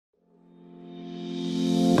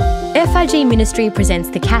FRG Ministry presents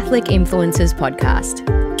the Catholic Influencers podcast.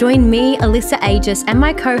 Join me, Alyssa Aegis, and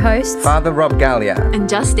my co-hosts, Fr Rob Galea and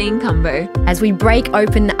Justine Combo, as we break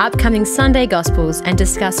open the upcoming Sunday Gospels and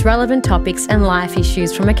discuss relevant topics and life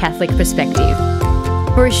issues from a Catholic perspective.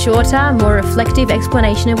 For a shorter, more reflective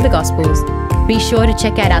explanation of the Gospels, be sure to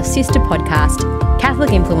check out our sister podcast, Catholic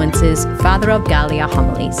Influencers, Fr Rob Galea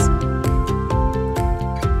Homilies.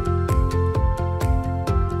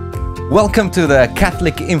 Welcome to the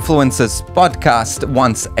Catholic Influencers podcast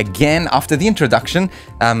once again. After the introduction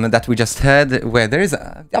that we just heard, where there is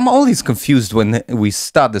I'm always confused when we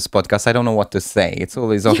start this podcast. I don't know what to say. It's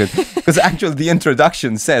always awkward because actually the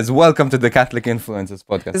introduction says welcome to the Catholic Influencers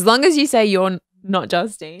podcast. As long as you say you're not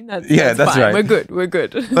Justine, that's that's fine. right. We're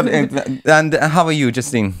good. And how are you,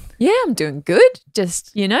 Justine? Yeah, I'm doing good.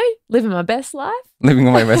 Just, living my best life. Living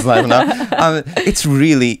my best life now. It's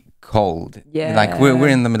really cold. Yeah. Like we're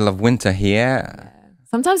in the middle of winter here. Yeah.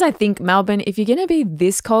 Sometimes I think, Melbourne, if you're going to be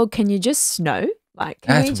this cold, can you just snow? That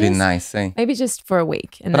would be nice, eh? Maybe just for a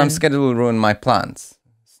week. But I'm scared it will ruin my plants.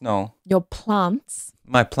 Snow. Your plants?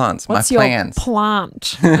 My plants, What's my plants. Your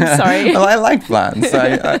plant? I'm sorry. Well, I like plants.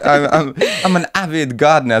 I'm an avid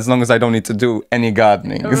gardener as long as I don't need to do any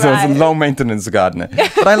gardening. Right. So it's a low maintenance gardener.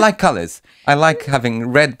 But I like colors. I like having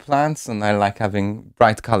red plants and I like having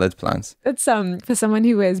bright colored plants. It's for someone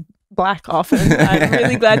who wears black often. I'm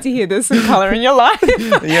really glad to hear there's some color in your life.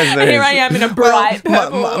 Yes, there Here is. I am in a bright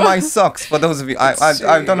purple. My socks, for those of you,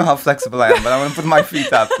 I don't know how flexible I am, but I want to put my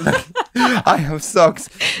feet up. I have socks.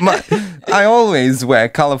 I always wear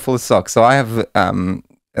colorful socks. So I have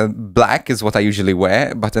black is what I usually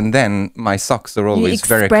wear, but and then my socks are always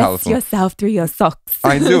very colorful. You express yourself through your socks.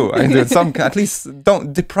 I do. At least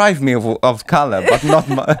don't deprive me of color, but not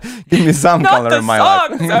give me some color in my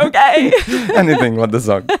socks, life. Okay. Anything but the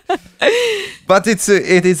socks. But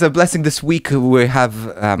it is a blessing this week. We have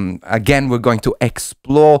again we're going to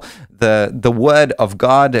explore the Word of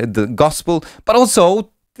God, the Gospel, but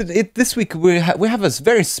also. This week we have a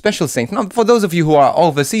very special saint. Now, for those of you who are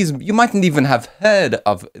overseas, you mightn't even have heard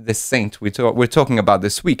of this saint we're talking about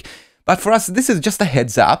this week. But for us, this is just a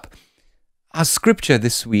heads up. Our scripture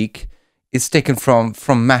this week is taken from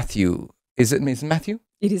Matthew. Is it Matthew?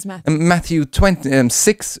 It is Matthew. Matthew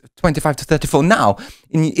 6, 25 to 34. Now,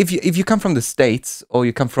 if you come from the States or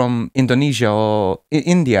you come from Indonesia or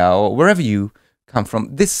India or wherever you come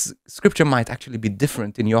from, this scripture might actually be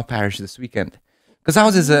different in your parish this weekend. Because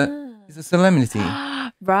ours is a Solemnity.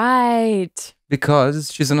 Right.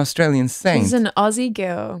 Because she's an Australian saint. She's an Aussie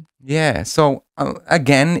girl. Yeah. So,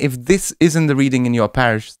 again, if this isn't the reading in your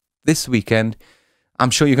parish this weekend,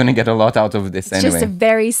 I'm sure you're going to get a lot out of this anyway. It's just a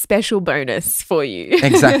very special bonus for you.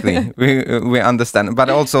 Exactly. We understand.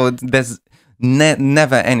 But also, there's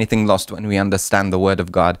never anything lost when we understand the Word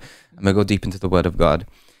of God. And we go deep into the Word of God.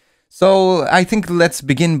 So I think let's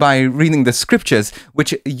begin by reading the scriptures,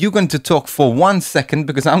 which you're going to talk for 1 second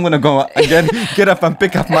because I'm going to go again, get up and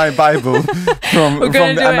pick up my Bible from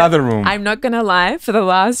another room. I'm not going to lie. For the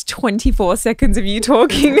last 24 seconds of you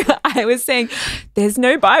talking, I was saying, there's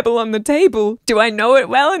no Bible on the table. Do I know it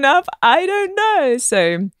well enough? I don't know.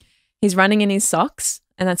 So he's running in his socks.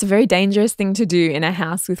 And that's a very dangerous thing to do in a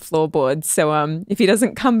house with floorboards. So if he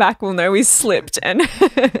doesn't come back, we'll know he's slipped. And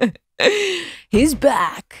he's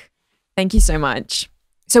back. Thank you so much.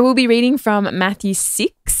 So we'll be reading from Matthew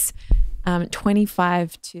 6,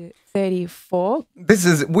 25 to 34.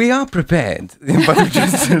 We are prepared. But we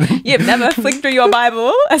just You've never flicked through your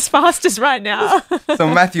Bible as fast as right now. So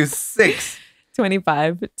Matthew 6.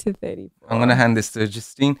 25 to 34. I'm going to hand this to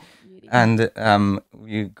Justine. And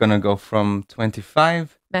we're going to go from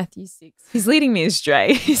 25. Matthew 6. He's leading me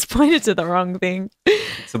astray. He's pointed to the wrong thing.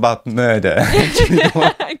 It's about murder.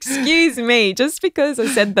 Excuse me. Just because I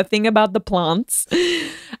said the thing about the plants.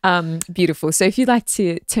 Beautiful. So if you'd like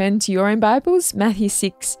to turn to your own Bibles, Matthew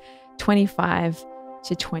 6, 25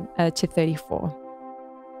 to 34.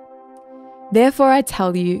 Therefore I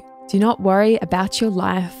tell you, do not worry about your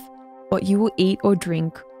life, what you will eat or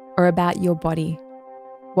drink, or about your body,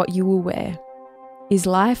 what you will wear. Is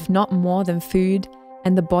life not more than food,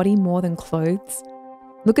 and the body more than clothes?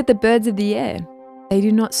 Look at the birds of the air. They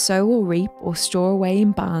do not sow or reap or store away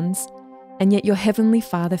in barns, and yet your heavenly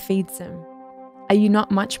Father feeds them. Are you not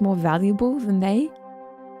much more valuable than they?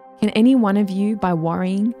 Can any one of you, by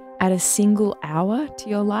worrying, add a single hour to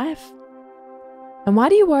your life? And why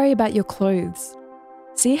do you worry about your clothes?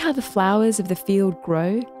 See how the flowers of the field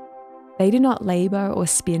grow? They do not labor or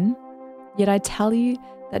spin. Yet I tell you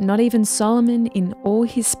that not even Solomon in all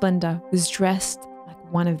his splendor was dressed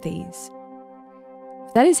like one of these.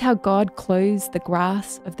 If that is how God clothes the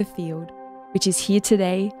grass of the field, which is here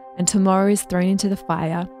today and tomorrow is thrown into the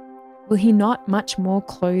fire, will he not much more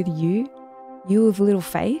clothe you, you of little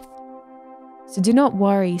faith? So do not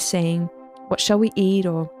worry, saying, what shall we eat,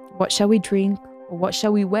 or what shall we drink, or what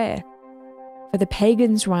shall we wear? For the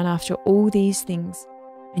pagans run after all these things,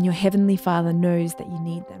 and your heavenly Father knows that you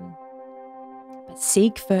need them. But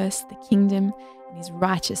seek first the kingdom and his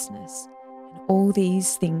righteousness, and all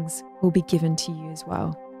these things will be given to you as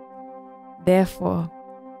well. Therefore,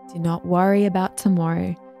 do not worry about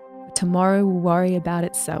tomorrow, for tomorrow will worry about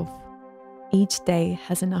itself. Each day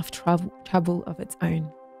has enough trouble of its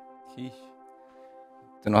own. Sheesh.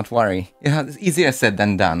 Do not worry. Yeah, it's easier said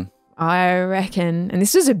than done. I reckon. And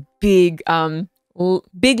this was a big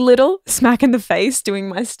little smack in the face doing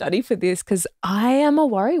my study for this, because I am a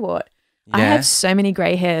worrywart. Yeah. I have so many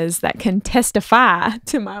grey hairs that can testify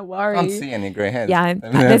to my worry. I can't see any grey hairs. Yeah,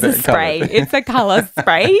 there's a spray. It's a colour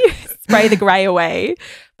spray. Spray the grey away.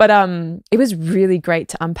 But it was really great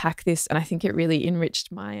to unpack this, and I think it really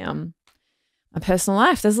enriched my my personal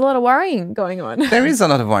life. There's a lot of worrying going on. There is a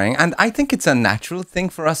lot of worrying, and I think it's a natural thing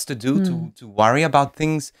for us to do, to worry about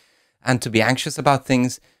things and to be anxious about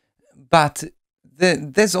things. But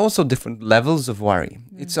there's also different levels of worry.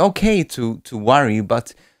 It's okay to worry,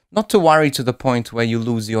 but not to worry to the point where you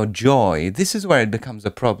lose your joy. This is where it becomes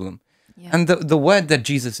a problem. Yeah. And the word that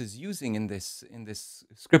Jesus is using in this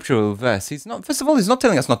scriptural verse, he's not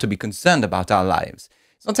telling us not to be concerned about our lives.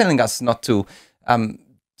 He's not telling us not to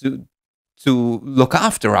look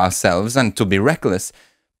after ourselves and to be reckless,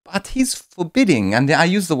 but he's forbidding, and I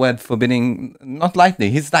use the word forbidding not lightly.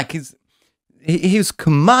 He's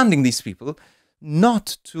commanding these people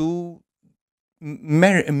not to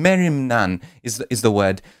merimnan is the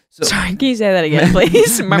word. So, sorry, can you say that again,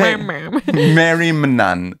 please?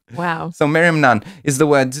 Merimnan. Wow. So merimnan is the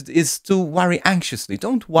word, is to worry anxiously.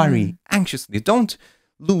 Don't worry anxiously. Don't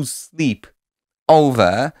lose sleep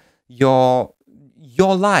over your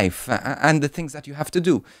life and the things that you have to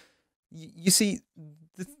do. You see,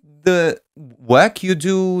 the work you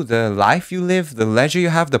do, the life you live, the leisure you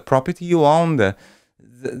have, the property you own, the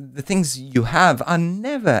things you have are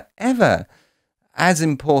never ever as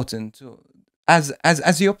important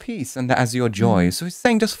as your peace and as your joy. So he's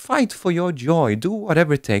saying, just fight for your joy. Do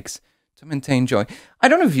whatever it takes to maintain joy. I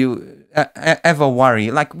don't know if you ever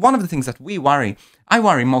worry. Like, one of the things that I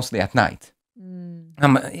worry mostly at night.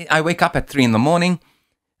 I wake up at 3 in.the morning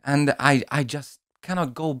and I just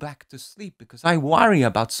cannot go back to sleep because I worry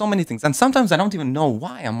about so many things. And sometimes I don't even know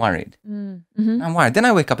why I'm worried. I'm worried. Then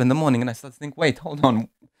I wake up in the morning and I start to think, wait, hold on.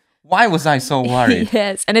 Why was I so worried?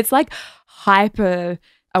 Yes. And it's like hyper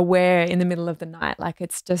aware in the middle of the night. Like,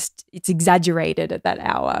 it's exaggerated at that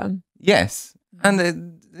hour. Yes.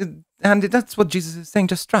 And that's what Jesus is saying,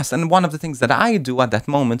 just trust. And one of the things that I do at that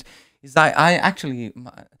moment is I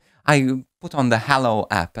put on the Hallow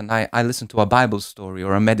app and I listen to a Bible story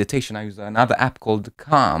or a meditation. I use another app called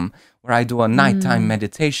Calm, where I do a nighttime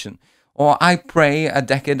meditation. Or I pray a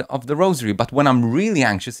decade of the rosary. But when I'm really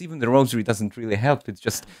anxious, even the rosary doesn't really help. It's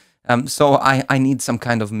just, so I need some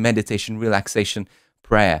kind of meditation, relaxation,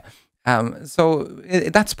 prayer.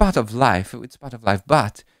 That's part of life. It's part of life.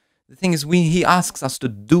 But the thing is, he asks us to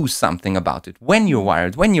do something about it. When you're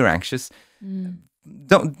worried, when you're anxious,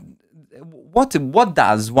 what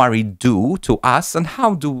does worry do to us, and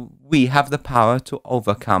how do we have the power to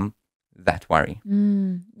overcome that worry?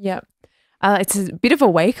 Yeah. It's a bit of a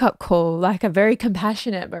wake-up call, like a very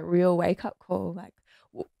compassionate but real wake-up call. Like,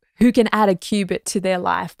 who can add a cubit to their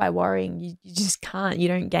life by worrying? You just can't. You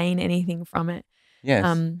don't gain anything from it. Yes.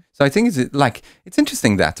 So I think it's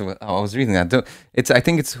interesting that I was reading that. I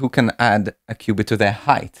think it's who can add a cubit to their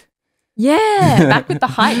height. Yeah, back with the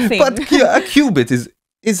height thing. But a cubit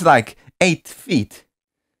is like 8 feet.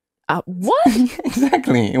 What?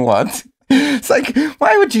 Exactly. What? It's like,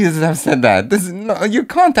 why would Jesus have said that? You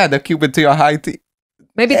can't add a cubit to your height.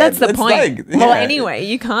 Maybe that's the point. Like, well, anyway,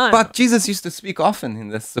 you can't. But Jesus used to speak often in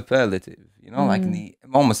the superlative, like the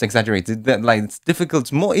almost exaggerated. That, like, it's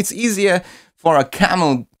difficult. It's easier for a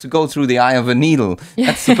camel to go through the eye of a needle.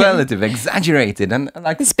 That's superlative, exaggerated, and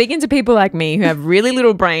like speaking to people like me who have really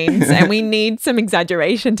little brains, and we need some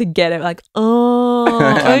exaggeration to get it. Like,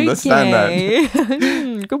 I understand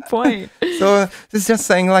that. Good point. So it's just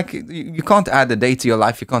saying, like, you can't add a day to your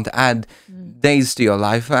life. You can't add days to your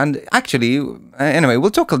life. And actually, anyway,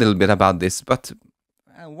 we'll talk a little bit about this. But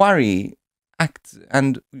worry acts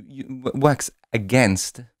and works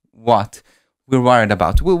against what we're worried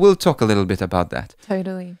about. We'll talk a little bit about that.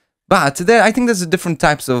 Totally. But I think there's different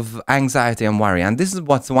types of anxiety and worry. And this is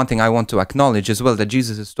what's one thing I want to acknowledge as well that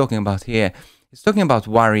Jesus is talking about here. He's talking about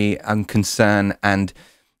worry and concern and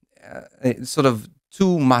sort of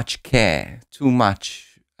too much care, too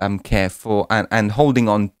much care for and holding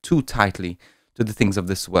on too tightly to the things of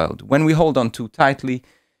this world. When we hold on too tightly,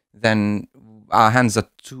 then our hands are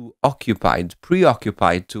too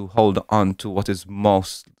preoccupied to hold on to what is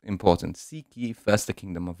most important. Seek ye first the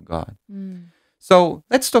kingdom of God. So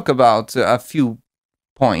let's talk about a few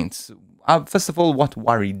points. First of all, what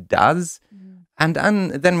worry does. And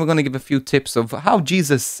then we're going to give a few tips of how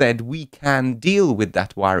Jesus said we can deal with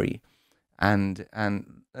that worry and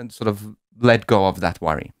sort of let go of that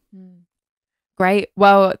worry. Great.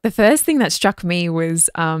 Well, the first thing that struck me was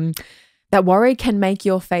that worry can make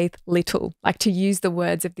your faith little. Like, to use the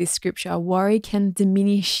words of this scripture, worry can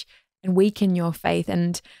diminish and weaken your faith.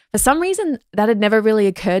 And for some reason, that had never really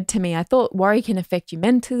occurred to me. I thought worry can affect you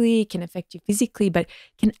mentally, can affect you physically, but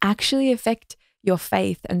can actually affect your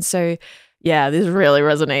faith. And so, yeah, this really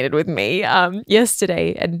resonated with me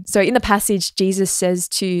yesterday. And so in the passage, Jesus says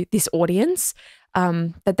to this audience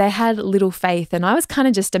that they had little faith. And I was kind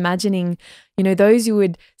of just imagining, you know, those who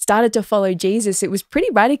had started to follow Jesus, it was pretty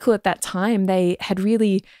radical at that time. They had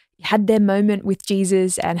really had their moment with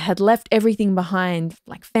Jesus and had left everything behind,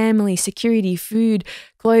 like family, security, food,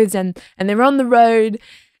 clothes, and they're on the road,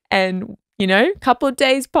 and, you know, a couple of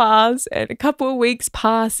days pass and a couple of weeks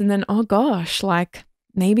pass, and then, oh gosh, like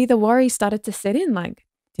maybe the worry started to set in, like,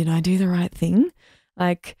 did I do the right thing?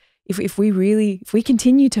 Like, if we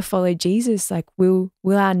continue to follow Jesus, like, will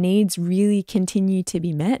our needs really continue to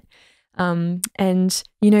be met? And,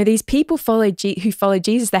 you know, these people who followed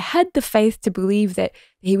Jesus, they had the faith to believe that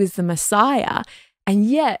he was the Messiah, and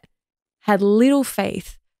yet had little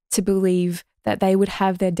faith to believe that they would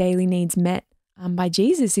have their daily needs met by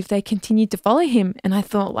Jesus if they continued to follow him. And I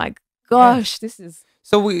thought, like, gosh, this is...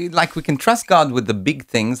 So we can trust God with the big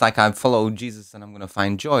things, like I follow Jesus and I'm going to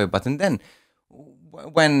find joy. But and then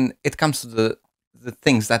when it comes to the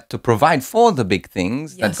things that to provide for the big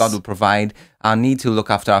things that God will provide, our need to look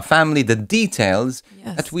after our family, the details,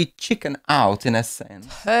 that we chicken out in a sense.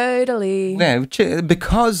 Totally. Yeah,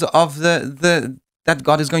 because of the that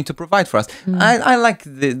God is going to provide for us. I like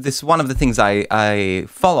this. One of the things I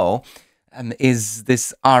follow is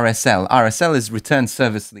this RSL. RSL is Return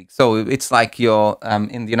Service League. So it's like you're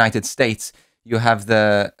in the United States, you have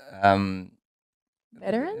the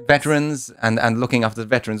veterans and looking after the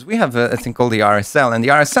veterans. We have a thing called the RSL, and the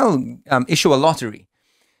RSL issue a lottery.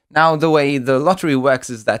 Now, the way the lottery works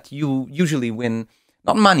is that you usually win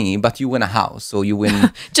not money, but you win a house, or you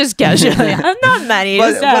win just casually. Not money,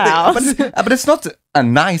 just a house. But it's not a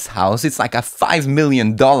nice house. It's like a $5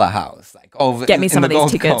 million house. Like over get me some of these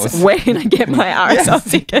tickets. Coast. Where can I get my RSL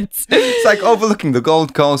tickets? It's like overlooking the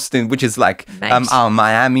Gold Coast, which is like our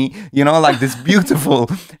Miami. You know, like this beautiful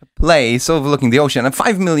place overlooking the ocean. A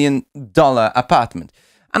 $5 million apartment.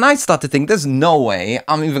 And I started to think, there's no way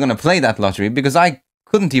I'm even going to play that lottery, because I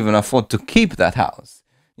couldn't even afford to keep that house.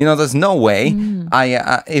 You know, there's no way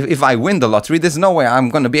if I win the lottery, there's no way I'm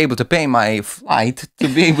going to be able to pay my flight to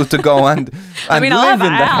be able to go and I mean, live I'll have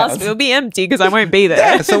in the house. It'll be empty because I won't be there.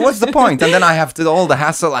 Yeah, so what's the point? And then I have to all the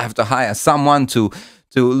hassle. I have to hire someone to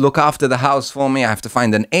look after the house for me. I have to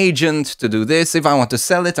find an agent to do this. If I want to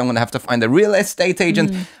sell it, I'm going to have to find a real estate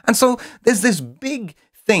agent. And so there's this big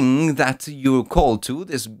thing that you're called to,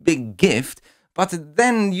 this big gift. But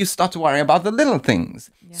then you start to worry about the little things.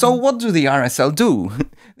 Yeah. So what do the RSL do?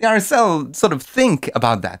 The RSL sort of think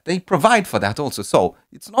about that. They provide for that also. So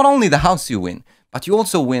it's not only the house you win, but you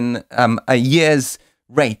also win a year's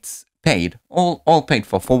rates paid, all paid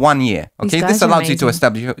for 1 year. Okay, this allows you to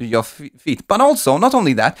establish your feet. But also, not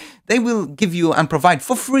only that, they will give you and provide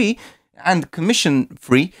for free and commission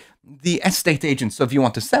free the estate agent. So if you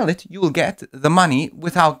want to sell it, you will get the money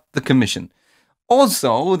without the commission.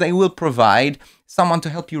 Also, they will provide someone to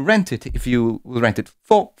help you rent it if you will rent it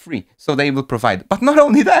for free. So they will provide. But not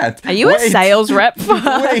only that. Are you a sales rep?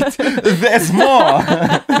 Wait, there's more.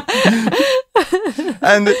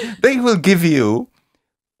 And they will give you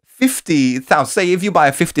 50,000. Say if you buy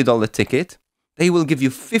a $50 ticket, they will give you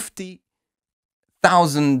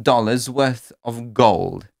 $50,000 worth of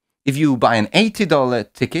gold. If you buy an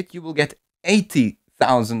 $80 ticket, you will get $80,000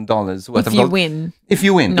 worth of gold. If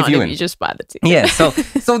you win. Not if you just buy the ticket. Yeah, so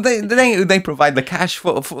they provide the cash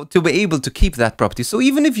for to be able to keep that property. So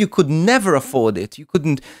even if you could never afford it, you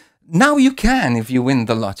couldn't. Now you can if you win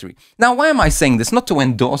the lottery. Now, why am I saying this? Not to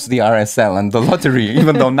endorse the RSL and the lottery,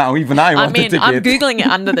 even though now even I want a ticket. I'm Googling it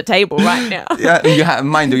under the table right now. Yeah,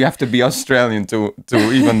 mind you have to be Australian to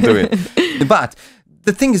even do it. But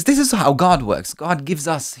the thing is, this is how God works. God gives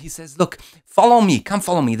us, he says, look, follow me, come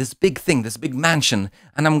follow me, this big thing, this big mansion,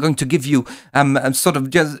 and I'm going to give you sort of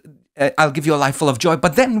just I'll give you a life full of joy.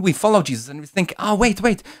 But then we follow Jesus and we think, oh, wait,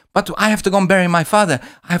 but I have to go and bury my father.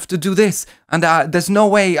 I have to do this. And there's no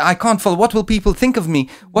way I can't follow. What will people think of me?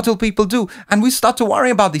 What will people do? And we start to worry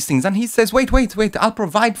about these things. And he says, wait, I'll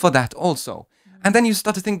provide for that also. And then you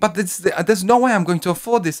start to think, but there's no way I'm going to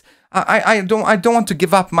afford this. I don't want to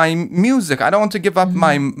give up my music. I don't want to give up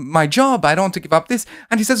my job. I don't want to give up this.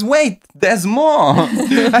 And he says, wait, there's more.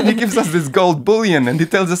 And he gives us this gold bullion and he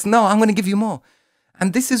tells us, no, I'm going to give you more.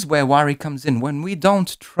 And this is where worry comes in. When we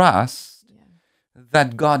don't trust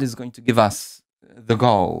that God is going to give us the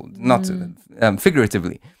gold, not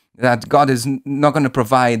figuratively, that God is not going to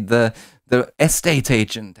provide the estate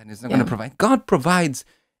agent and is not going to provide. God provides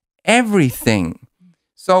everything.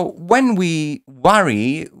 So when we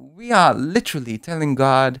worry, we are literally telling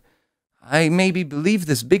God, I maybe believe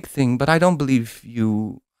this big thing, but I don't believe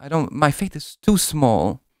you. My faith is too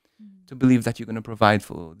small to believe that you're going to provide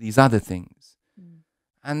for these other things.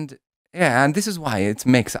 And this is why it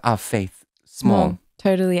makes our faith small.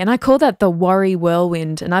 Totally. And I call that the worry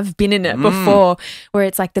whirlwind. And I've been in it before, where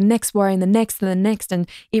it's like the next worry and the next and the next. And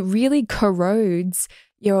it really corrodes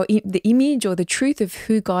the image or the truth of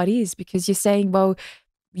who God is, because you're saying, well,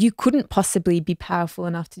 you couldn't possibly be powerful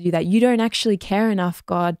enough to do that. You don't actually care enough,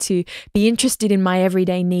 God, to be interested in my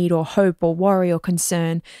everyday need or hope or worry or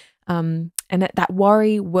concern. And that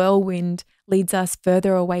worry whirlwind leads us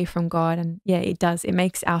further away from God. And it does. It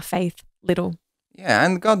makes our faith little. Yeah,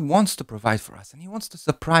 and God wants to provide for us, and he wants to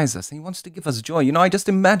surprise us, and he wants to give us joy. I just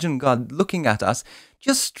imagine God looking at us,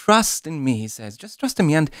 just trust in me, he says, just trust in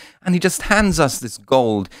me. And he just hands us this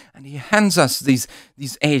gold, and he hands us these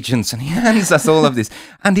agents, and he hands us all of this.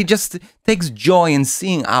 And he just takes joy in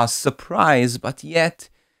seeing our surprise, but yet,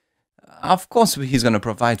 of course, he's going to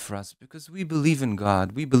provide for us because we believe in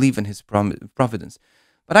God. We believe in his providence.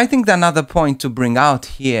 But I think another point to bring out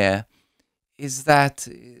here is that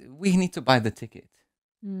we need to buy the ticket.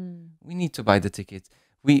 We need to buy the ticket.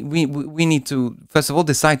 We need to, first of all,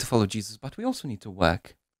 decide to follow Jesus, but we also need to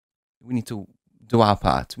work. We need to do our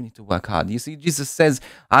part. We need to work hard. You see, Jesus says,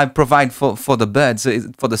 I provide for the birds,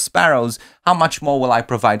 for the sparrows. How much more will I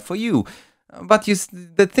provide for you? But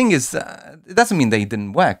the thing is, it doesn't mean they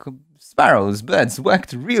didn't work. Sparrows, birds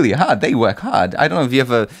worked really hard. They work hard. I don't know if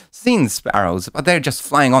you've ever seen sparrows, but they're just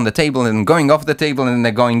flying on the table and going off the table, and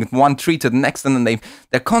they're going one tree to the next, and then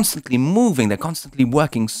they're constantly moving. They're constantly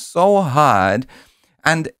working so hard,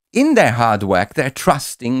 and in their hard work, they're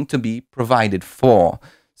trusting to be provided for.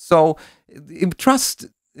 So trust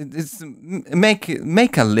is make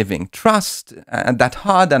a living. Trust that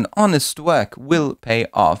hard and honest work will pay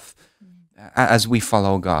off as we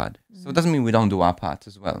follow God. So it doesn't mean we don't do our part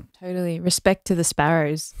as well. Totally. Respect to the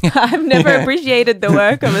sparrows. I've never appreciated the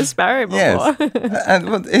work of a sparrow before.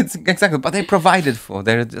 Yes. It's exactly. But they provided for.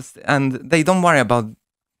 And they don't worry about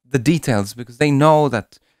the details because they know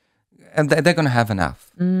that they're going to have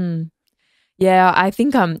enough. Yeah, I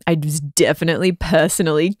think I was definitely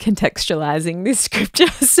personally contextualizing this scripture.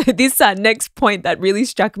 So this next point that really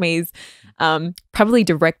struck me is probably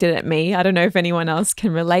directed at me. I don't know if anyone else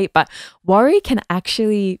can relate, but worry can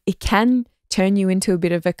turn you into a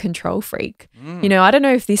bit of a control freak. I don't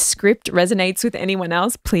know if this script resonates with anyone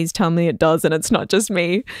else. Please tell me it does and it's not just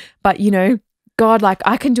me. But, God,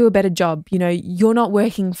 I can do a better job. You're not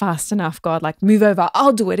working fast enough, God. Move over.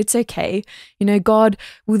 I'll do it. It's okay. God,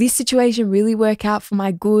 will this situation really work out for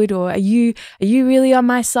my good? Or are you really on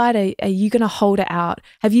my side? Are you going to hold it out?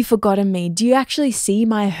 Have you forgotten me? Do you actually see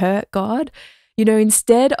my hurt, God?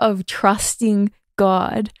 Instead of trusting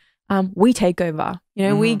God, we take over.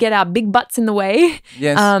 We get our big butts in the way.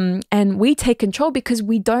 Yes. And we take control because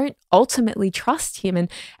we don't ultimately trust him. And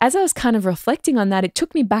as I was kind of reflecting on that, it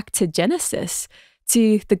took me back to Genesis,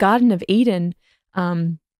 to the Garden of Eden.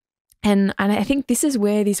 And I think this is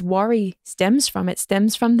where this worry stems from. It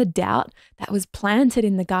stems from the doubt that was planted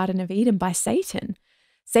in the Garden of Eden by Satan.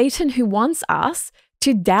 Satan, who wants us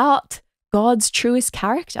to doubt God's truest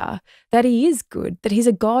character, that he is good, that he's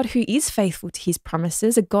a God who is faithful to his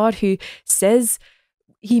promises, a God who says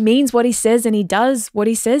he means what he says and he does what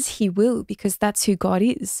he says he will, because that's who God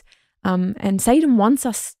is. And Satan wants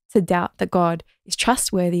us to doubt that God is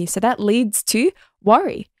trustworthy. So that leads to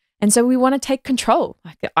worry. And so we want to take control.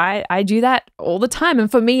 I do that all the time. And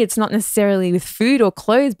for me, it's not necessarily with food or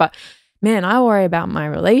clothes, but man, I worry about my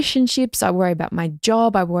relationships. I worry about my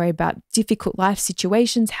job. I worry about difficult life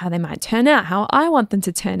situations, how they might turn out, how I want them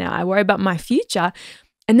to turn out. I worry about my future.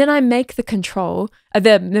 And then I make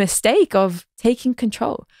the mistake of taking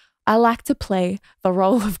control. I like to play the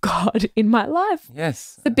role of God in my life.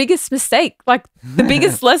 Yes. The biggest mistake, like the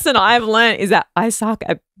biggest lesson I've learned is that I suck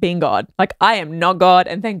at being God. Like I am not God,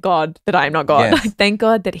 and thank God that I am not God. Yes. Like, thank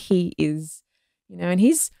God that He is, and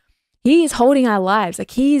He is holding our lives.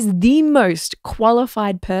 Like He is the most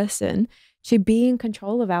qualified person to be in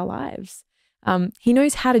control of our lives. He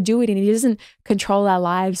knows how to do it, and He doesn't control our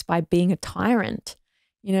lives by being a tyrant.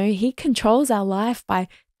 He controls our life by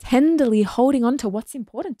tenderly holding on to what's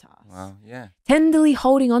important to us. Wow, yeah. Tenderly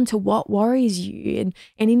holding on to what worries you.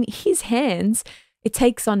 And in His hands, it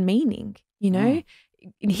takes on meaning, In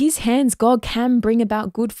His hands, God can bring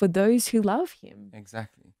about good for those who love Him.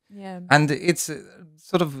 Exactly. Yeah. And it's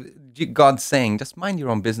sort of God saying, just mind your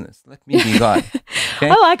own business. Let me be God. Okay?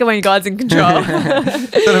 I like it when God's in control.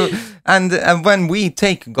 And when we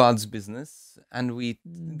take God's business and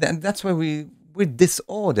that's where we're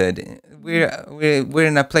disordered. We're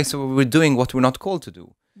in a place where we're doing what we're not called to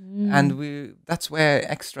do. And that's where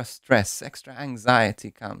extra stress, extra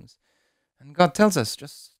anxiety comes. And God tells us,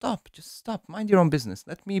 just stop, mind your own business.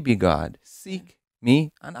 Let me be God. Seek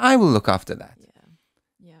me and I will look after that.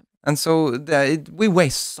 Yeah. And so we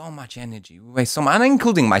waste so much energy. We waste so much, and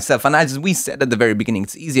including myself. And as we said at the very beginning,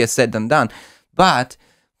 it's easier said than done. But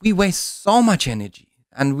we waste so much energy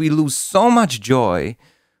and we lose so much joy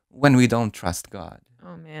when we don't trust God.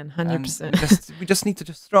 Oh man, 100%. We just need to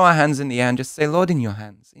just throw our hands in the air and just say, Lord, in your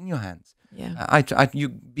hands. Yeah. You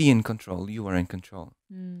be in control. You are in control.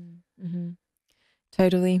 Mm-hmm.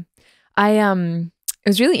 Totally. It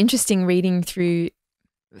was really interesting reading through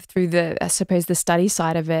the, I suppose, the study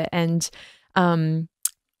side of it. And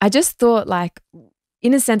I just thought, like,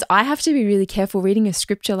 in a sense, I have to be really careful reading a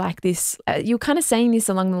scripture like this. You're kind of saying this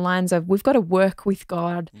along the lines of we've got to work with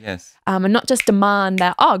God. Yes. And not just demand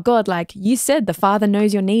that, oh, God, like you said, the Father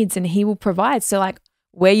knows your needs and He will provide. So like,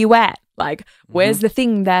 where you at? Like, where's the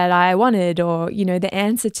thing that I wanted, or, the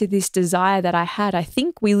answer to this desire that I had? I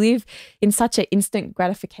think we live in such an instant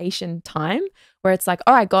gratification time where it's like,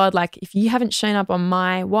 all right, God, like if you haven't shown up on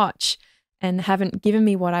my watch and haven't given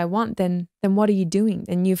me what I want, then what are you doing?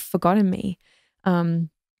 Then you've forgotten me.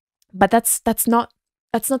 But that's not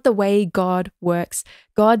the way God works.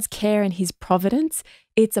 God's care and His providence,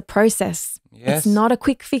 it's a process. Yes. It's not a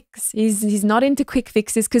quick fix. He's not into quick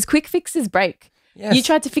fixes, because quick fixes break. Yes. You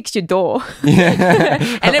tried to fix your door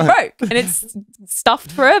Yeah. and it broke and it's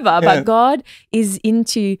stuffed forever. But God is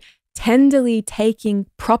into tenderly taking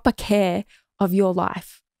proper care of your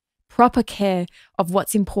life, proper care of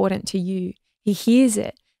what's important to you. He hears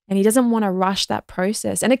it. And He doesn't want to rush that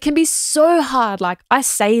process. And it can be so hard. Like I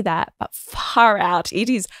say that, but far out. It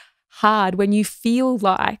is hard when you feel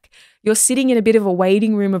like you're sitting in a bit of a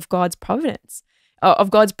waiting room of God's providence,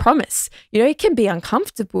 of God's promise. It can be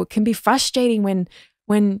uncomfortable. It can be frustrating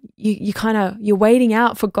when you're waiting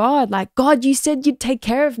out for God. Like, God, you said you'd take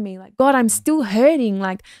care of me. Like, God, I'm still hurting.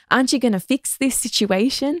 Like, aren't you going to fix this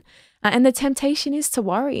situation? And the temptation is to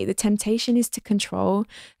worry. The temptation is to control.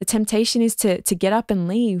 The temptation is to get up and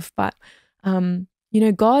leave. But,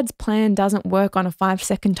 God's plan doesn't work on a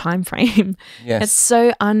 5-second time frame. Yes. It's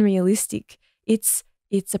so unrealistic. It's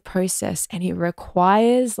a process, and it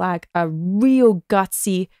requires like a real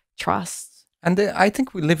gutsy trust. And I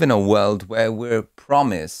think we live in a world where we're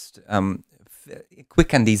promised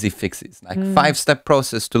quick and easy fixes, like 5-step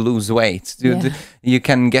process to lose weight. You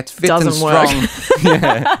can get fit and strong.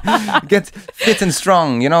 Get fit and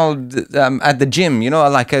strong, at the gym,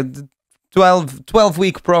 like a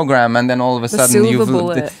 12-week program, and then all of a sudden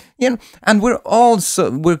and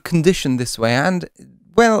we're conditioned this way. And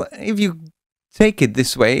well, if you take it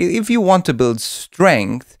this way, if you want to build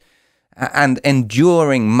strength and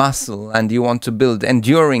enduring muscle, and you want to build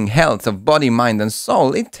enduring health of body, mind, and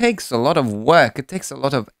soul, it takes a lot of work. It takes a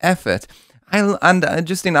lot of effort.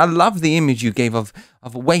 Justine, I love the image you gave of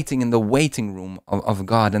waiting in the waiting room of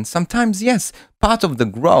God. And sometimes, yes, part of the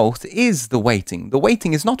growth is the waiting. The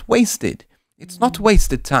waiting is not wasted. It's not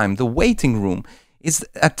wasted time. The waiting room is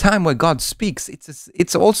a time where God speaks.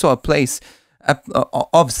 It's also a place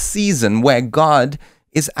of season where God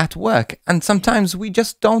is at work. And sometimes we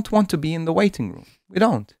just don't want to be in the waiting room. We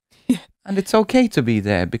don't. And it's okay to be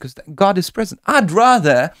there because God is present. I'd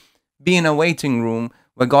rather be in a waiting room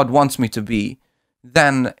where God wants me to be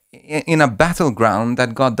than in a battleground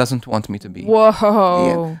that God doesn't want me to be.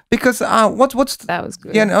 Whoa. Yeah. Because that was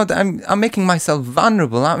good. I'm making myself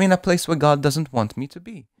vulnerable. I'm in a place where God doesn't want me to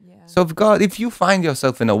be. Yeah. So if you find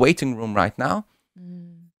yourself in a waiting room right now,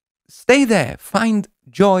 stay there. Find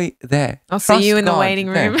joy there. I'll see you in the waiting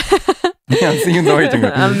room. Yeah, I'll see you in the waiting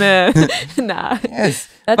room. I'm there. Nah. Yes.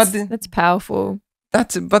 That's powerful.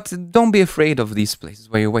 But don't be afraid of these places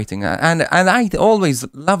where you're waiting. And I always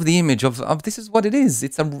love the image of this is what it is.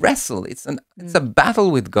 It's a wrestle. It's a battle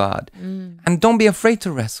with God. And don't be afraid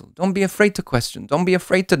to wrestle. Don't be afraid to question. Don't be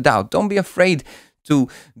afraid to doubt. Don't be afraid to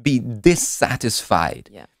be dissatisfied.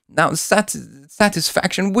 Yeah. Now,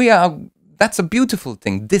 satisfaction, that's a beautiful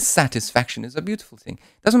thing. Dissatisfaction is a beautiful thing.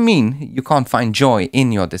 Doesn't mean you can't find joy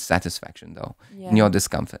in your dissatisfaction, though, in your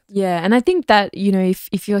discomfort. Yeah, and I think that,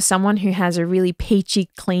 if you're someone who has a really peachy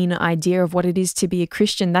clean idea of what it is to be a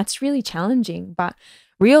Christian, that's really challenging. But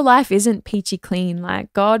real life isn't peachy clean.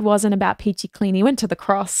 Like, God wasn't about peachy clean. He went to the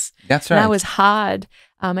cross. That's right. And that was hard.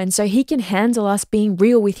 And so he can handle us being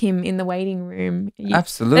real with him in the waiting room.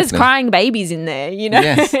 Absolutely. There's crying babies in there,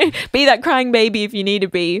 Yes. Be that crying baby if you need to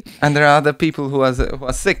be. And there are other people who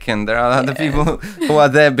are sick, and there are other people who are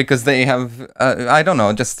there because they have, I don't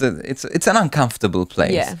know, just it's an uncomfortable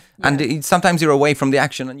place. Yeah. And sometimes you're away from the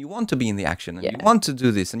action and you want to be in the action and you want to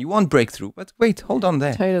do this and you want breakthrough. But wait, hold on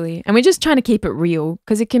there. Totally. And we're just trying to keep it real,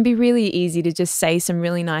 because it can be really easy to just say some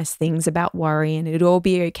really nice things about worry and it'd all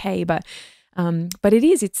be okay. But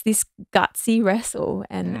it's this gutsy wrestle,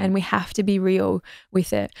 and we have to be real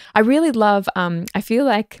with it. I really love, I feel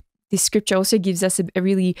like this scripture also gives us a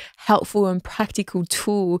really helpful and practical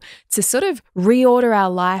tool to sort of reorder our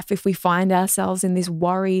life if we find ourselves in this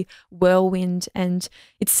worry whirlwind. And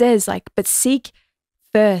it says, but seek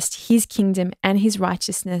first his kingdom and his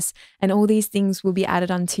righteousness, and all these things will be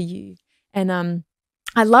added unto you. And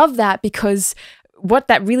I love that, because what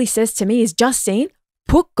that really says to me is, Justine,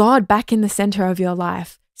 put God back in the center of your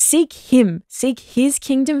life. Seek him, seek his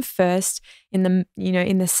kingdom first in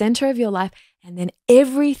the center of your life, and then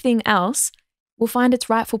everything else will find its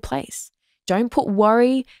rightful place. Don't put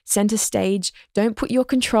worry center stage. Don't put your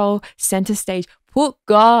control center stage. Put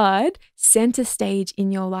God center stage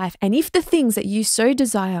in your life. And if the things that you so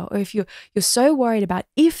desire, or if you're so worried about,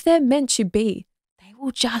 if they're meant to be, will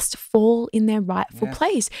just fall in their rightful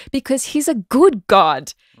place, because he's a good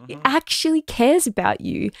God. He actually cares about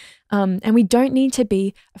you. And we don't need to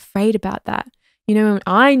be afraid about that.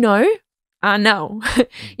 I know,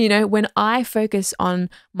 when I focus on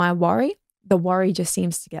my worry, the worry just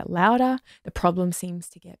seems to get louder. The problem seems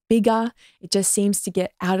to get bigger. It just seems to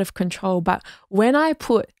get out of control. But when I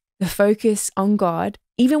put the focus on God,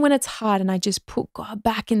 even when it's hard, and I just put God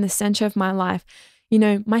back in the center of my life,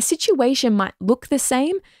 my situation might look the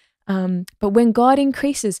same, but when God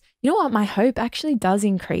increases, you know what? My hope actually does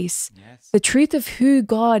increase. Yes. The truth of who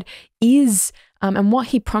God is and what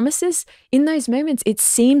he promises, in those moments, it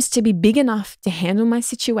seems to be big enough to handle my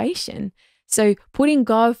situation. So putting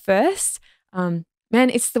God first, man,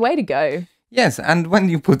 it's the way to go. Yes, and when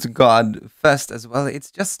you put God first as well,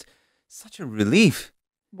 it's just such a relief.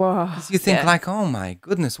 Wow. Because you think oh my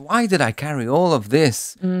goodness, why did I carry all of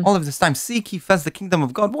this time? Seek ye first the kingdom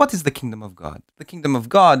of God. What is the kingdom of God? The kingdom of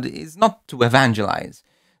God is not to evangelize.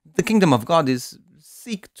 The kingdom of God is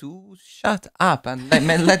seek to shut up and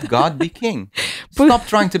let God be king. Stop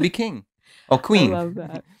trying to be king or queen. I love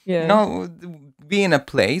that. Yeah. Be in a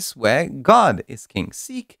place where God is king.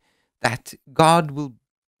 Seek that God will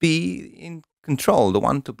be in control, the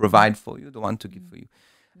one to provide for you, the one to give for you.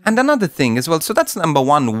 And another thing as well, so that's number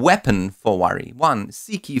one weapon for worry. One,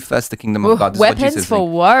 seek ye first the kingdom of God. Weapons for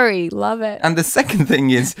worry, love it. And the second thing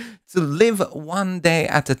is to live one day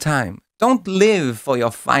at a time. Don't live for your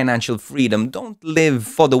financial freedom. Don't live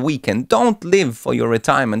for the weekend. Don't live for your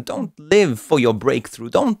retirement. Don't live for your breakthrough.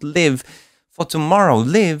 Don't live for tomorrow.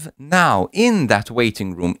 Live now, in that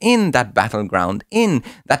waiting room, in that battleground, in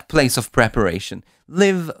that place of preparation.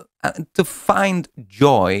 Live to find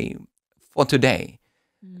joy for today.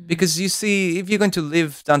 Because you see, if you're going to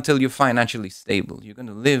live until you're financially stable, you're going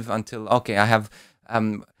to live until, okay, I have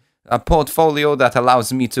a portfolio that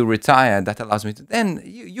allows me to retire, then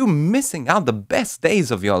you're missing out the best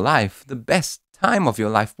days of your life, the best time of your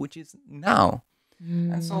life, which is now.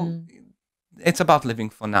 And so it's about living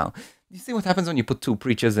for now. You see what happens when you put two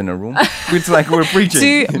preachers in a room? It's like we're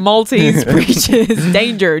preaching. Two Maltese preachers.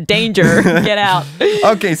 Danger, get out.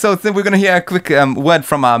 Okay, so we're going to hear a quick word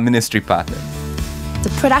from our ministry partner. The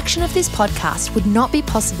production of this podcast would not be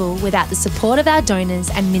possible without the support of our donors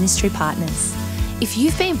and ministry partners. If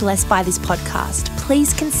you've been blessed by this podcast,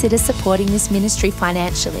 please consider supporting this ministry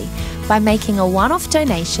financially by making a one-off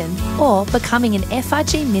donation or becoming an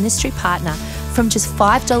FRG ministry partner from just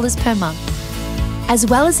 $5 per month, as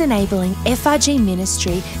well as enabling FRG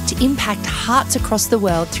ministry to impact hearts across the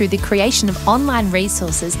world through the creation of online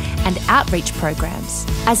resources and outreach programs.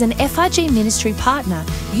 As an FRG ministry partner,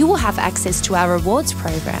 you will have access to our rewards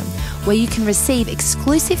program, where you can receive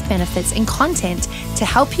exclusive benefits and content to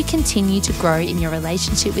help you continue to grow in your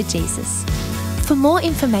relationship with Jesus. For more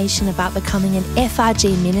information about becoming an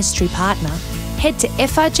FRG Ministry partner, head to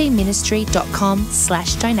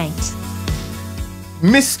frgministry.com/donate.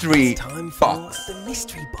 Mystery box. The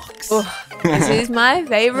mystery box. This is my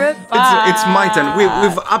favourite box. It's my turn.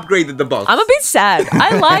 We've upgraded the box. I'm a bit sad.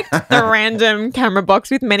 I liked the random camera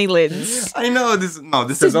box with many lids. I know this. No,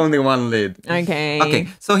 this is only one lid. Okay. Okay,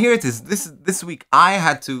 so here it is. This week I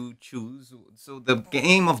had to choose. So the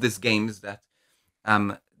game of this game is that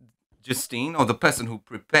Justine, or the person who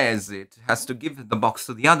prepares it, has to give the box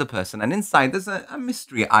to the other person, and inside there's a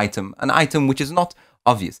mystery item, an item which is not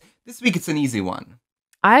obvious. This week it's an easy one.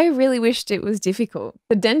 I really wished it was difficult.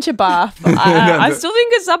 The denture bath, I still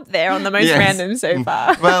think it's up there on the most random so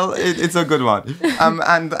far. Well, it's a good one.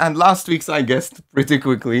 And last week's I guessed pretty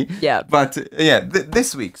quickly. Yeah. But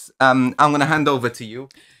this week's I'm gonna hand over to you.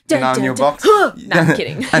 In your box. No, I'm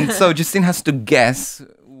kidding. And so Justine has to guess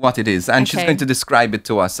what it is, and she's going to describe it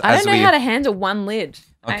to us. I don't know how to handle one lid.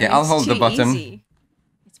 Okay, I'll hold the bottom. Easy.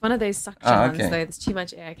 It's one of those suction ones, though. There's too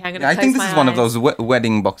much air. Okay, I'm gonna I think this is one of those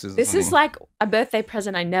wedding boxes. This is like a birthday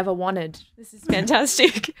present I never wanted. This is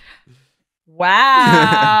fantastic.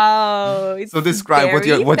 Wow. So describe what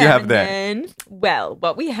you have there. Well,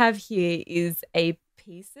 what we have here is a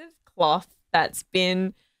piece of cloth that's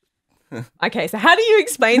been... Okay, so how do you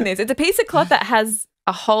explain this? It's a piece of cloth that has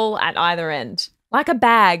a hole at either end. Like a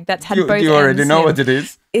bag that's had both ends. You already know what it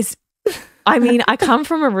is? I mean, I come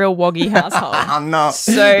from a real woggy household. No,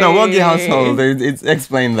 woggy household.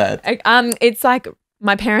 Explain that. It's like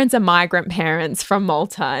my parents are migrant parents from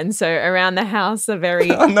Malta, and so around the house are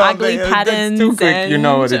very ugly patterns. That's too quick. You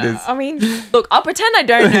know what it is. I mean, look, I'll pretend I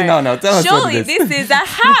don't know. No, tell us what it is. Surely this is a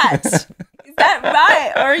hat. Is that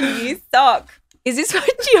right? Or a new sock? Is this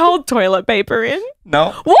what you hold toilet paper in?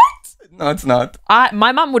 No. What? No, it's not.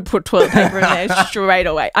 My mum would put toilet paper in there straight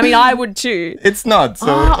away. I mean, I would too. It's not. So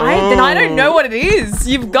then I don't know what it is.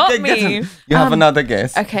 You've got me. You have another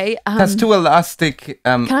guess. Okay. It has two elastic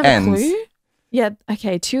can I have ends. A clue? Yeah.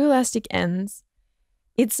 Okay. Two elastic ends.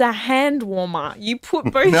 It's a hand warmer. You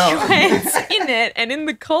put both your hands in it, and in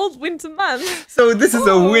the cold winter months. So this is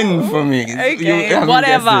a win for me. Okay.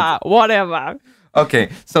 Whatever. Okay.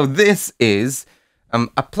 So this is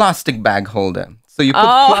a plastic bag holder. So you put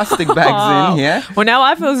plastic bags in here. Well, now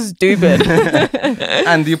I feel stupid.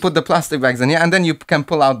 And you put the plastic bags in here, and then you can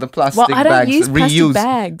pull out the plastic bags. I don't use plastic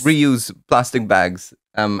bags. Reuse plastic bags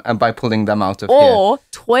and by pulling them out of or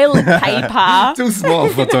toilet paper. Too small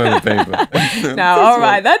for toilet paper. No, all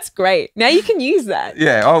right, that's great. Now you can use that.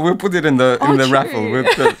 Yeah, we'll put it in the raffle.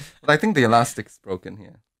 But I think the elastic's broken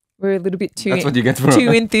here. We're a little bit too That's what you get for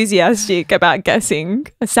too enthusiastic about guessing.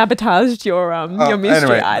 I sabotaged your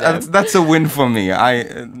mystery item. That's a win for me.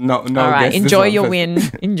 No. All right, enjoy your win.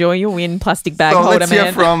 Enjoy your win, plastic bag holder man. So let's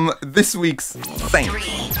hear from this week's Saint. 3, 2,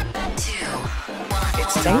 1.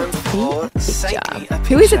 It's Saint for picture.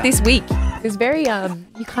 Who is it this week? It was very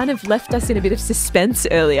you kind of left us in a bit of suspense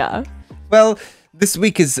earlier. Well, this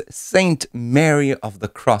week is Saint Mary of the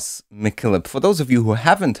Cross MacKillop. For those of you who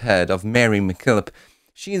haven't heard of Mary MacKillop,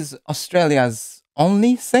 she is Australia's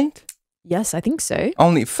only saint? Yes, I think so.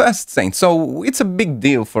 Only first saint. So it's a big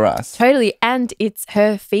deal for us. Totally. And it's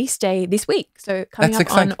her feast day this week. So coming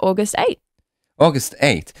up on August 8th. August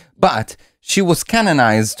 8th. But she was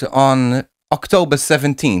canonized on October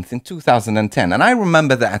 17th in 2010. And I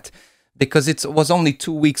remember that because it was only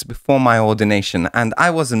 2 weeks before my ordination. And I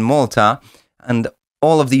was in Malta, and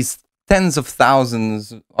all of these tens of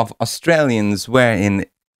thousands of Australians were in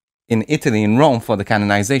Italy, in Rome, for the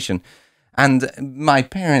canonization. And my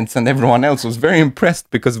parents and everyone else was very impressed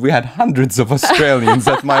because we had hundreds of Australians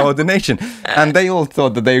at my ordination. And they all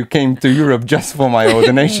thought that they came to Europe just for my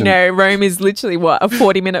ordination. No, Rome is literally, what, a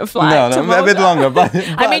 40-minute flight? No, a bit longer. But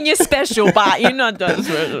I mean, you're special, but you're not that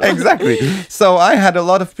special. Exactly. So I had a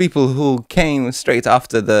lot of people who came straight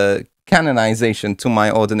after the canonization to my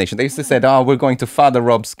ordination. They used to say, we're going to Father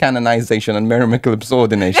Rob's canonization and Mary MacKillop's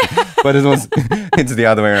ordination. But it's the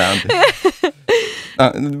other way around.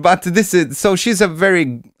 But this is, so she's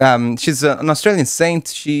she's an Australian saint.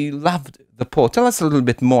 She loved the poor. Tell us a little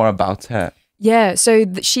bit more about her. Yeah, so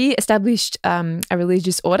she established a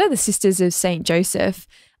religious order, the Sisters of St. Joseph,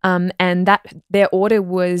 and that their order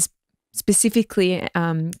was specifically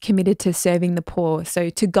committed to serving the poor, so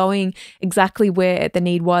to going exactly where the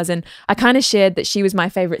need was. And I kind of shared that she was my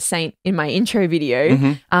favorite saint in my intro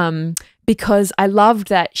video, because I loved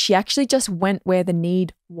that she actually just went where the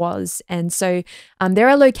need was. And so there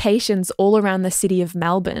are locations all around the city of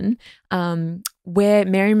Melbourne where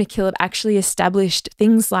Mary MacKillop actually established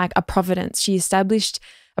things like a providence. She established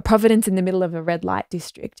a Providence in the middle of a red light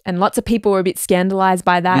district. And lots of people were a bit scandalized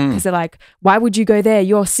by that because they're like, why would you go there?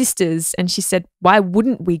 You're sisters. And she said, why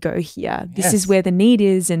wouldn't we go here? This is where the need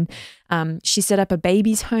is. And she set up a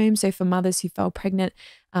baby's home, so for mothers who fell pregnant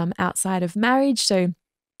outside of marriage. So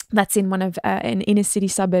that's in one of an inner city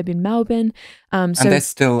suburb in Melbourne. And they're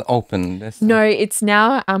still open? No, it's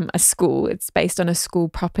now a school. It's based on a school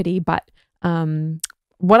property. But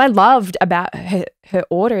what I loved about her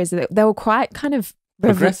order is that they were quite kind of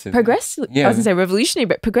progressive. Yeah. I was going to say revolutionary,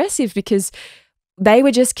 but progressive, because they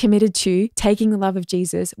were just committed to taking the love of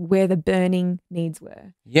Jesus where the burning needs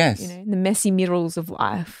were. Yes. You know, in the messy middles of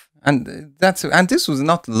life. And this was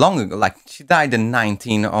not long ago. Like, she died in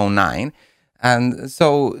 1909. And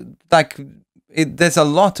so, like, there's a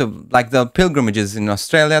lot of, like, the pilgrimages in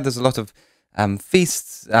Australia, there's a lot of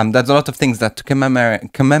feasts, there's a lot of things that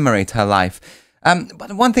commemorate her life.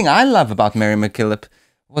 But one thing I love about Mary MacKillop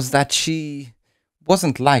was that she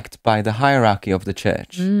wasn't liked by the hierarchy of the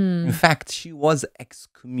church. In fact, she was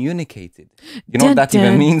excommunicated. You know what that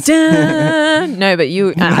even means? No, but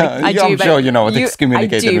I do. I'm sure you know what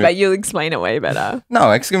excommunicated means. But you'll explain it way better.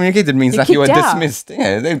 No, excommunicated means You're that you were kicked out. dismissed.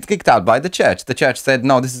 Yeah, they were kicked out by the church. The church said,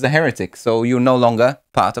 no, this is a heretic, so you're no longer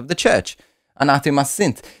part of the church. Anathema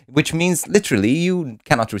sint, which means literally you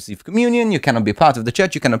cannot receive communion, you cannot be part of the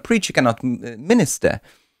church, you cannot preach, you cannot minister.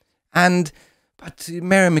 But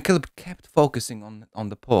Mary MacKillop kept focusing on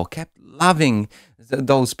the poor, kept loving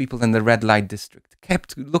those people in the red light district,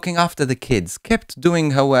 kept looking after the kids, kept doing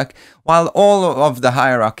her work, while all of the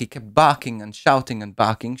hierarchy kept barking and shouting and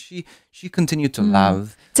barking. She continued to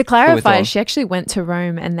love. To clarify, she actually went to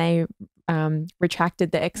Rome and they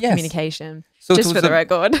retracted the excommunication. So just for the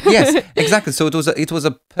record. Yes, exactly. So it was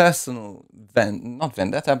a personal, not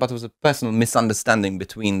vendetta, but it was a personal misunderstanding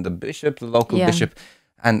between the bishop, the local bishop,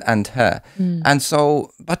 and her. And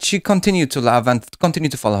so, but she continued to love and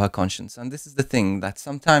continued to follow her conscience. And this is the thing, that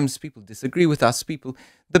sometimes people disagree with us.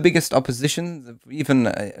 The biggest opposition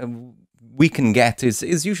even we can get is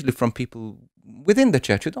usually from people within the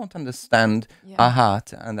church who don't understand our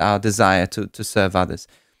heart and our desire to serve others.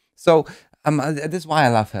 So this is why I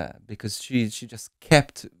love her, because she just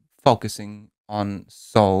kept focusing on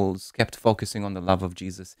souls, kept focusing on the love of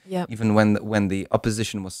Jesus, even when the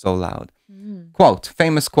opposition was so loud.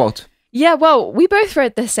 Famous quote. Yeah, well, we both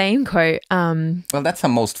wrote the same quote. Well, that's her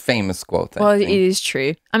most famous quote. Well, it is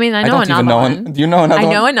true. I mean, I know another one. Do you know another one?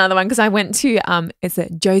 I know another one because I went to it's a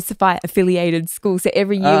Josephite affiliated school. So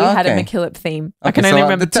every year we had a MacKillop theme. I can only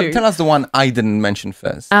remember two. Tell us the one I didn't mention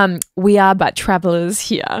first. We are but travelers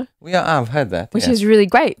here. I've heard that. Which is really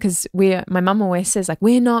great because my mum always says, like,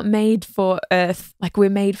 we're not made for earth, like we're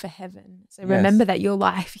made for heaven. So remember that your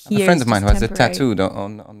life here. A friend of mine who has temporary. it tattooed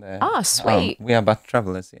on their. Oh, sweet. We are but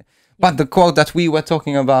travelers here. But the quote that we were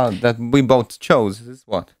talking about, that we both chose, is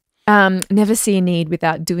what? Never see a need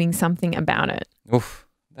without doing something about it. Oof.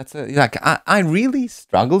 That's I really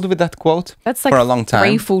struggled with that quote. That's like for a long time.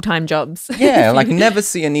 3 full-time jobs. Yeah, like never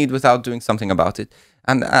see a need without doing something about it.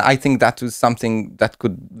 And I think that was something that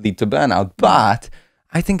could lead to burnout. But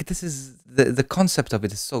I think this is the concept of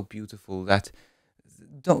it is so beautiful that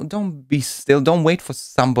don't be still. Don't wait for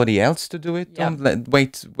somebody else to do it. Don't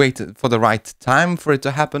wait for the right time for it to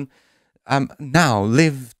happen. Now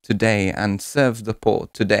live today and serve the poor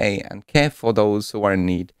today and care for those who are in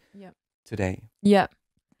need today. Yeah,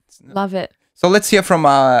 love it. So let's hear from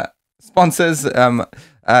our sponsors.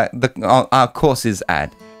 Our courses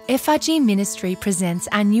ad. FRG Ministry presents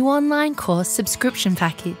our new online course subscription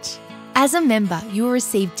package. As a member, you will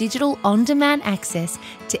receive digital on-demand access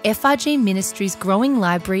to FRG Ministry's growing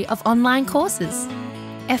library of online courses.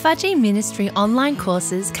 FRG Ministry online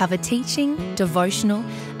courses cover teaching, devotional,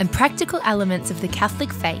 and practical elements of the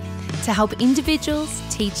Catholic faith to help individuals,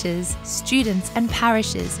 teachers, students, and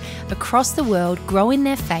parishes across the world grow in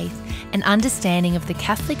their faith and understanding of the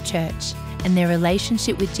Catholic Church and their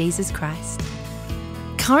relationship with Jesus Christ.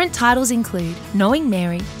 Current titles include Knowing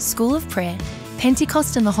Mary, School of Prayer,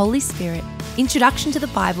 Pentecost and the Holy Spirit, Introduction to the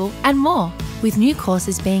Bible, and more, with new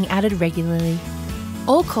courses being added regularly.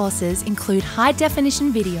 All courses include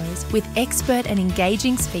high-definition videos with expert and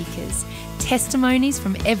engaging speakers, testimonies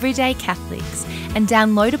from everyday Catholics, and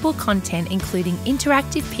downloadable content including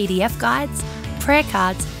interactive PDF guides, prayer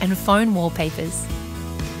cards, and phone wallpapers.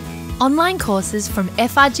 Online courses from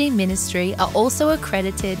FRG Ministry are also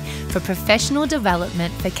accredited for professional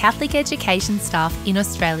development for Catholic education staff in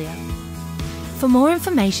Australia. For more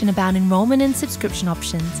information about enrolment and subscription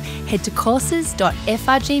options, head to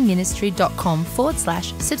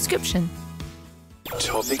courses.frgministry.com/subscription.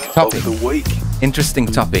 Topic of the week. Interesting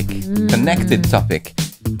topic. Connected topic.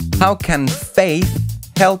 How can faith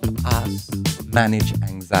help us manage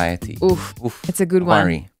anxiety. Oof, it's a good one.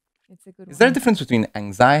 Worry. It's a good Is there a one. difference between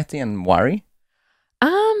anxiety and worry?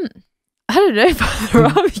 I don't know, Father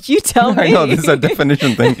Rob. You tell me. I know, this is a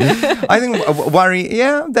definition thing. I think worry,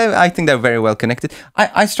 yeah, I think they're very well connected.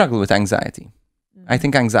 I struggle with anxiety. I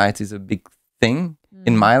think anxiety is a big thing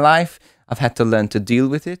in my life. I've had to learn to deal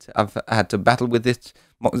with it. I've had to battle with it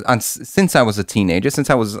since I was a teenager, since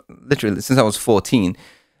I was 14.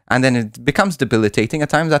 And then it becomes debilitating at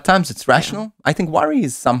times. At times it's rational. Yeah. I think worry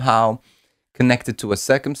is somehow connected to a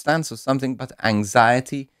circumstance or something, but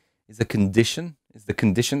anxiety is a condition. Is the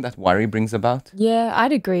condition that worry brings about? Yeah,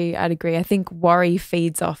 I'd agree. I think worry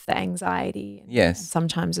feeds off the anxiety. Yes.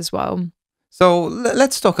 Sometimes as well. So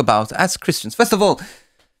let's talk about, as Christians, first of all,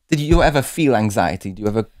 did you ever feel anxiety? Do you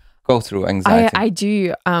ever go through anxiety? I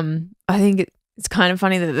do. I think it's kind of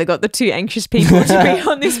funny that they got the two anxious people to be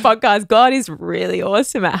on this podcast. God is really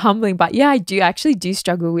awesome at humbling. But yeah, I actually do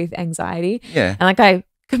struggle with anxiety. Yeah. And like I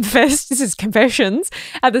confessed, this is confessions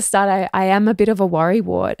at the start, I am a bit of a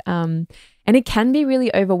worrywart. And it can be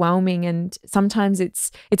really overwhelming, and sometimes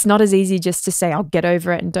it's not as easy just to say I'll get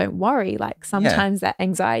over it and don't worry. Like sometimes that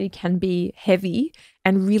anxiety can be heavy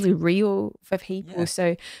and really real for people. Yeah.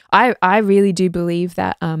 So I really do believe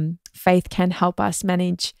that faith can help us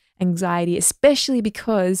manage anxiety, especially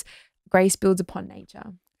because grace builds upon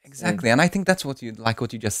nature. Exactly. And I think that's what you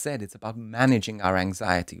just said. It's about managing our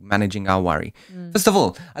anxiety, managing our worry. First of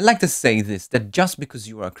all, I'd like to say this, that just because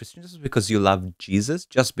you are a Christian, just because you love Jesus,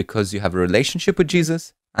 just because you have a relationship with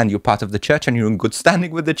Jesus and you're part of the church and you're in good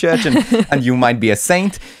standing with the church and you might be a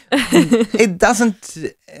saint, it doesn't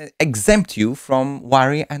exempt you from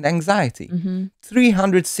worry and anxiety.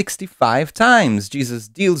 365 times Jesus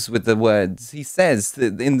deals with the words. He says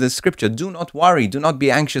in the scripture, do not worry, do not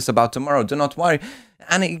be anxious about tomorrow, do not worry.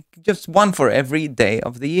 And it just one for every day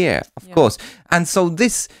of the year, of course. And so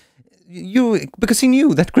this, because he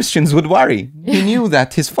knew that Christians would worry. He knew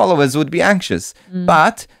that his followers would be anxious.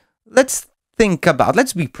 But let's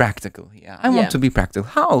be practical here. I want to be practical.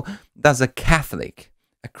 How does a Catholic,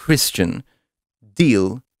 a Christian,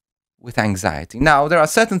 deal with anxiety? Now, there are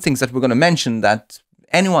certain things that we're going to mention that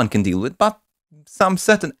anyone can deal with, but some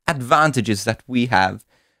certain advantages that we have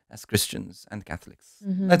as Christians and Catholics.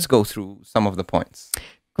 Let's go through some of the points.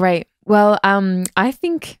 Great. Well, I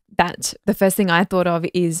think that the first thing I thought of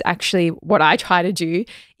is actually what I try to do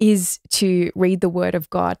is to read the Word of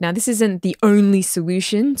God. Now, this isn't the only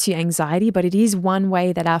solution to anxiety, but it is one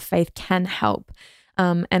way that our faith can help.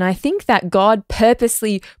 And I think that God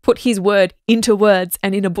purposely put his word into words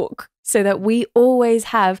and in a book so that we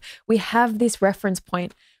have this reference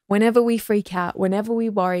point. Whenever we freak out, whenever we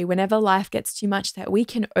worry, whenever life gets too much, that we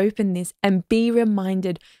can open this and be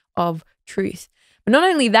reminded of truth. But not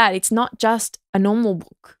only that, it's not just a normal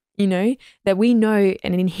book, that we know,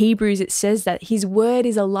 and in Hebrews it says that his word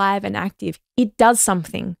is alive and active. It does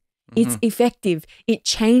something. It's effective. It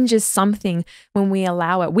changes something when we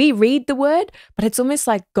allow it. We read the word, but it's almost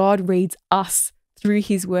like God reads us through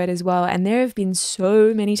his word as well. And there have been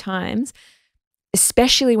so many times,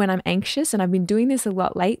 especially when I'm anxious, and I've been doing this a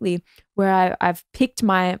lot lately, where I've picked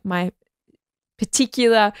my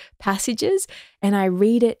particular passages and I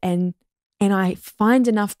read it and I find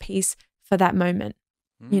enough peace for that moment.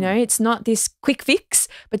 It's not this quick fix,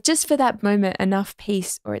 but just for that moment, enough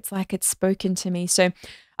peace, or it's like it's spoken to me. So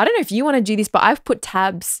I don't know if you want to do this, but I've put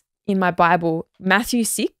tabs in my Bible, Matthew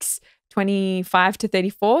 6:25 to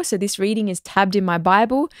 34. So this reading is tabbed in my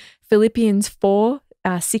Bible. Philippians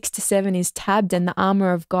 4:6-7 is tabbed, and the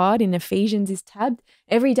armor of God in Ephesians is tabbed.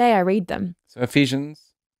 Every day I read them. So Ephesians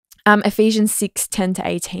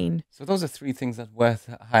 6:10-18. So those are three things that are worth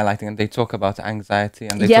highlighting, and they talk about anxiety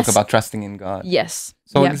and they talk about trusting in God. Yes.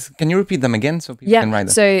 So can you repeat them again so people can write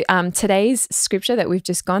them? So today's scripture that we've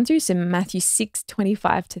just gone through, so Matthew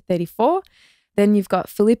 6:25 to 34. Then you've got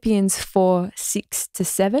Philippians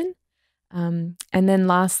 4:6-7. And then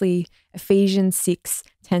lastly, Ephesians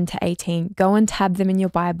 6:10-18. Go and tab them in your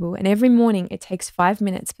Bible. And every morning it takes 5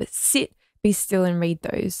 minutes, but be still and read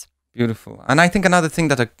those. Beautiful. And I think another thing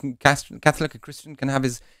that a Catholic, a Christian can have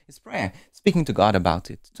is prayer. Speaking to God about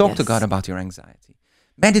it. Talk to God about your anxiety.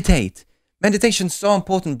 Meditate. Meditation is so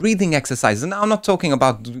important. Breathing exercises. And I'm not talking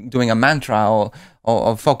about doing a mantra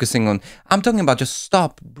or focusing on. I'm talking about just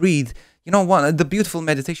stop, breathe. The beautiful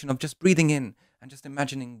meditation of just breathing in and just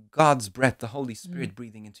imagining God's breath, the Holy Spirit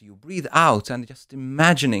breathing into you. Breathe out and just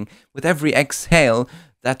imagining with every exhale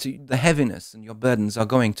that the heaviness and your burdens are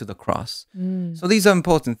going to the cross. So these are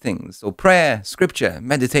important things. So prayer, scripture,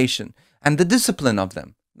 meditation, and the discipline of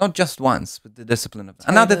them. Not just once, but the discipline of them.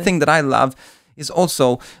 Another thing that I love is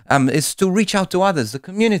also is to reach out to others, the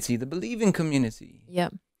community, the believing community.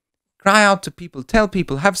 Yep. Cry out to people, tell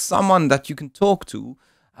people, have someone that you can talk to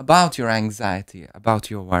about your anxiety, about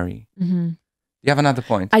your worry. You have another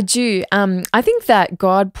point? I do. I think that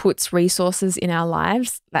God puts resources in our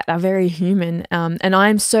lives that are very human. And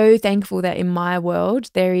I'm so thankful that in my world,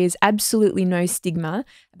 there is absolutely no stigma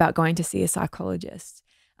about going to see a psychologist.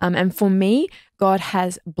 And for me, God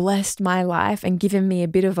has blessed my life and given me a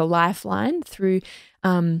bit of a lifeline through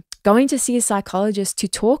going to see a psychologist to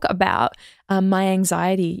talk about my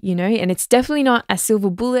anxiety, you know, and it's definitely not a silver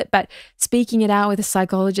bullet, but speaking it out with a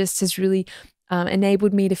psychologist has really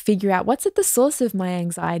enabled me to figure out what's at the source of my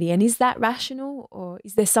anxiety, and is that rational, or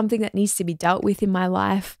is there something that needs to be dealt with in my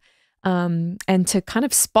life, and to kind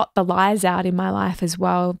of spot the lies out in my life as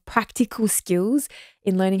well. Practical skills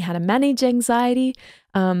in learning how to manage anxiety,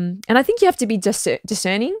 and I think you have to be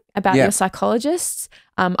discerning about your psychologists.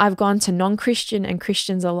 I've gone to non-Christian and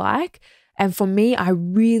Christians alike, and for me, I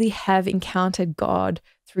really have encountered God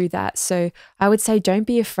through that. So I would say don't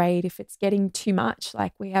be afraid if it's getting too much.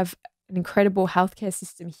 Like, we have an incredible healthcare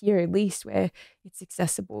system here, at least, where it's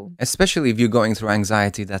accessible. Especially if you're going through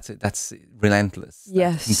anxiety that's relentless,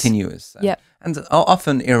 yes, continuous, yep, and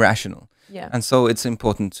often irrational. Yeah. And so it's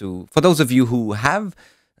important for those of you who have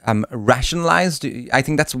rationalized, I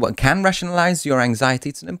think that's what can rationalize your anxiety.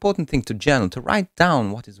 It's an important thing to journal, to write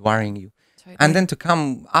down what is worrying you. Totally. And then to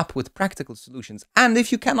come up with practical solutions. And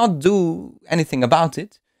if you cannot do anything about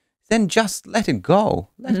it, then just let it go.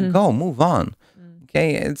 Let it go. Move on.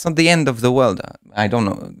 Okay, it's not the end of the world. I don't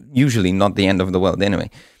know. Usually not the end of the world anyway.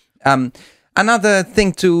 Another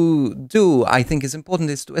thing to do, I think, is important,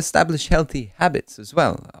 is to establish healthy habits as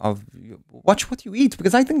well. Watch what you eat,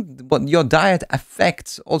 because I think what your diet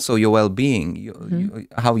affects also your well-being,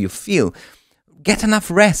 how you feel. Get enough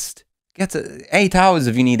rest. Get 8 hours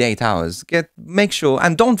if you need 8 hours. Make sure,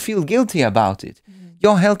 and don't feel guilty about it.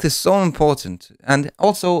 Your health is so important, and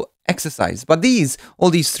also exercise. But all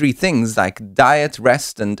these three things, like diet,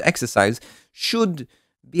 rest, and exercise, should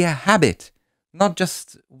be a habit, not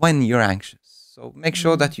just when you're anxious. So make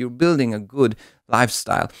sure that you're building a good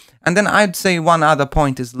lifestyle. And then I'd say one other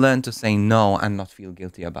point is learn to say no and not feel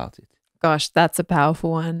guilty about it. Gosh, that's a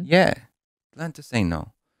powerful one. Yeah, learn to say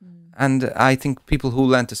no. And I think people who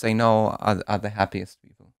learn to say no are the happiest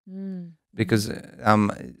people. Because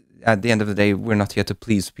at the end of the day, we're not here to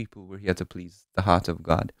please people. We're here to please the heart of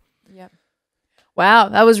God. Yep. Wow,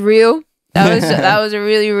 that was real. That was a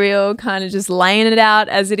really real kind of just laying it out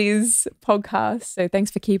as it is podcast. So thanks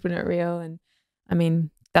for keeping it real. And I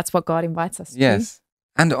mean, that's what God invites us to. Yes.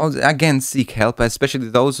 And again, seek help, especially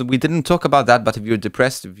those, we didn't talk about that, but if you're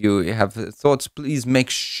depressed, if you have thoughts, please make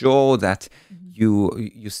sure that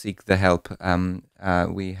you seek the help.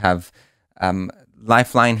 We have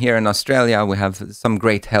Lifeline here in Australia. We have some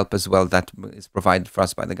great help as well that is provided for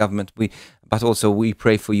us by the government. But also we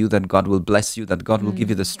pray for you that God will bless you, that God will give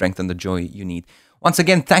you the strength and the joy you need. Once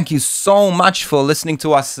again, thank you so much for listening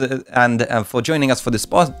to us and for joining us for this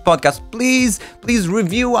podcast. Please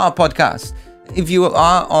review our podcast. If you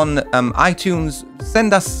are on iTunes,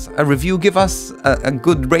 send us a review, give us a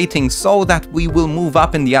good rating so that we will move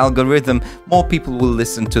up in the algorithm. More people will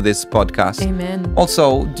listen to this podcast. Amen.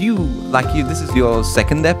 Also, this is your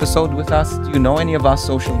second episode with us. Do you know any of our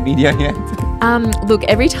social media yet? Look,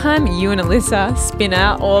 every time you and Alyssa spin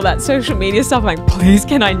out all that social media stuff, I'm like, please,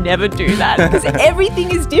 can I never do that? Because everything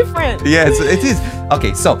is different. Yes, it is.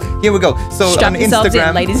 Okay, so here we go. So strap on yourselves Instagram,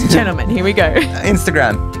 in, ladies and gentlemen. Here we go.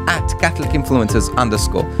 Instagram @CatholicInfluencers_.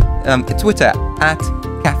 Twitter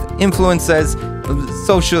 @Cathinfluencers.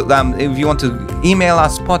 Social. If you want to email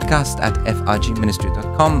us, podcast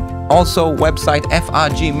 @frgministry.com. Also, website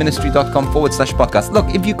frgministry.com/podcast.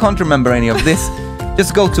 Look, if you can't remember any of this,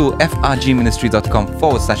 just go to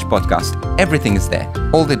frgministry.com/podcast. Everything is there.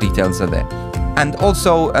 All the details are there. And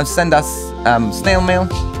also send us snail mail,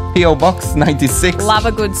 PO Box 96. Love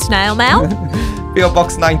a good snail mail. PO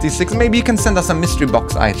Box 96. Maybe you can send us a mystery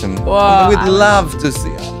box item. Whoa, We'd love to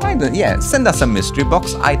see. Send us a mystery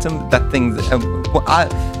box item. That thing.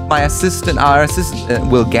 Our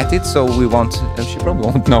assistant will get it, so we won't. She probably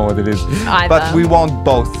won't know what it is. Either. But we won't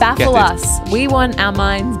both Baffle get us. We want our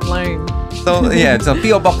minds blown. So so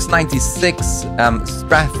PO Box 96,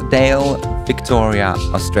 Strathdale, Victoria,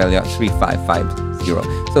 Australia 35550.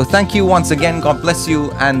 So thank you once again. God bless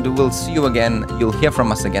you, and we'll see you again. You'll hear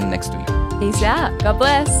from us again next week. Peace out. God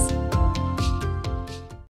bless.